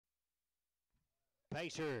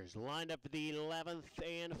Pacers lined up for the 11th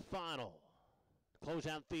and final. Close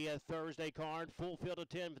out the Thursday card. Full field of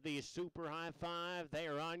 10 for the Super High Five. They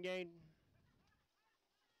are on game.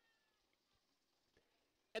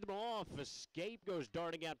 At the ball off, Escape goes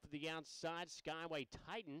darting out for the outside. Skyway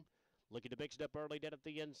Titan looking to mix it up early down at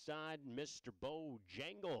the inside. Mr.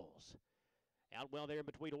 Bojangles out well there in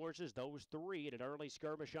between horses. Those three in an early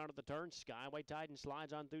skirmish out of the turn. Skyway Titan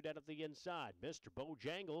slides on through down at the inside. Mr.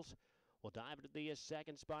 Bojangles will dive into the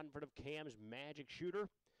second spot in front of Cam's Magic Shooter.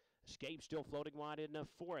 Escape still floating wide in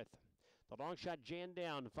fourth. The long shot Jan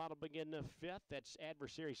down. Final begin fifth. That's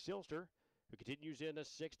Adversary SEELSTER, who continues in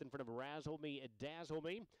sixth in front of RAZZLEME,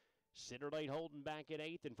 DAZZLEME. Center lane holding back in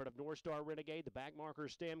eighth in front of North Star Renegade. The back marker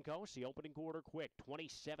Stamkos. The opening quarter quick.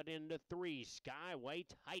 27 into 3. Skyway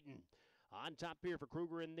Titan. On top here for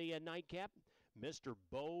Kruger in the nightcap. Mr.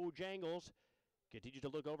 Bojangles continues to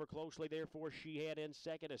look over closely there for Sheehan in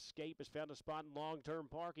second. Escape has found a spot in long-term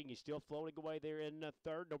parking. He's still floating away there in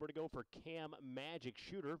third. Nowhere to go for Cam Magic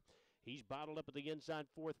Shooter. He's bottled up at the inside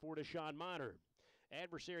fourth for Deshaun Minor.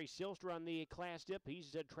 Adversary SEELSTER on the class dip.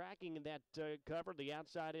 He's tracking that cover. The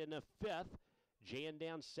outside in fifth. Jan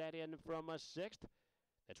down sat in from sixth.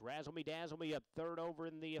 That's RAZZLEME, DAZZLEME up third over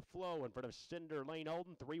in the flow in front of Cinder Lane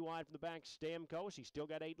Holden. 3 wide from the back, Stamkos. He's still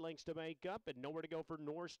got 8 lengths to make up and nowhere to go for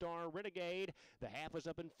North Star Renegade. The half is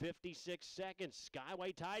up in 56 seconds.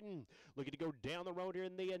 Skyway Titan looking to go down the road here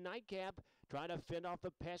in the nightcap, trying to fend off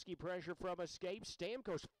the pesky pressure from Escape.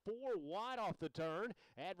 Stamkos 4 wide off the turn.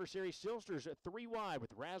 Adversary SEELSTER's 3 wide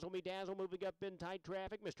with RAZZLEME, DAZZLEME moving up in tight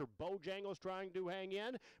traffic. Mr. Bojangles trying to hang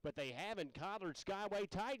in, but they haven't collared Skyway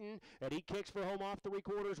Titan, and he kicks for home off 3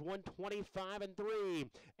 quarters. 125 and 3.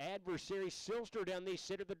 Adversary SEELSTER down the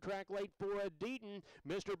center of the track late for Deaton.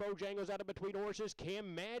 Mr. Bojangles out of between horses.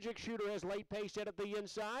 Cam Magic Shooter has late pace set up the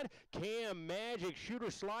inside. Cam Magic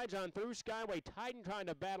Shooter slides on through. Skyway Titan trying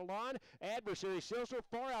to battle on. Adversary SEELSTER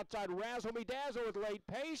far outside RAZZLEME DAZZLEME with late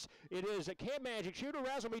pace. It is a Cam Magic Shooter,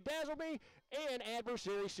 RAZZLEME DAZZLEME, and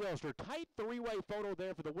Adversary SEELSTER. Tight three-way photo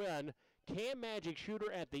there for the win. Cam Magic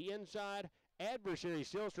Shooter at the inside. Adversary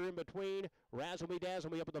SEELSTER in between. RAZZLEME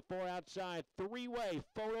DAZZLEME up at the far outside. 3-way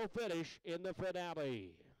photo finish in the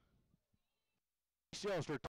finale. SEELSTER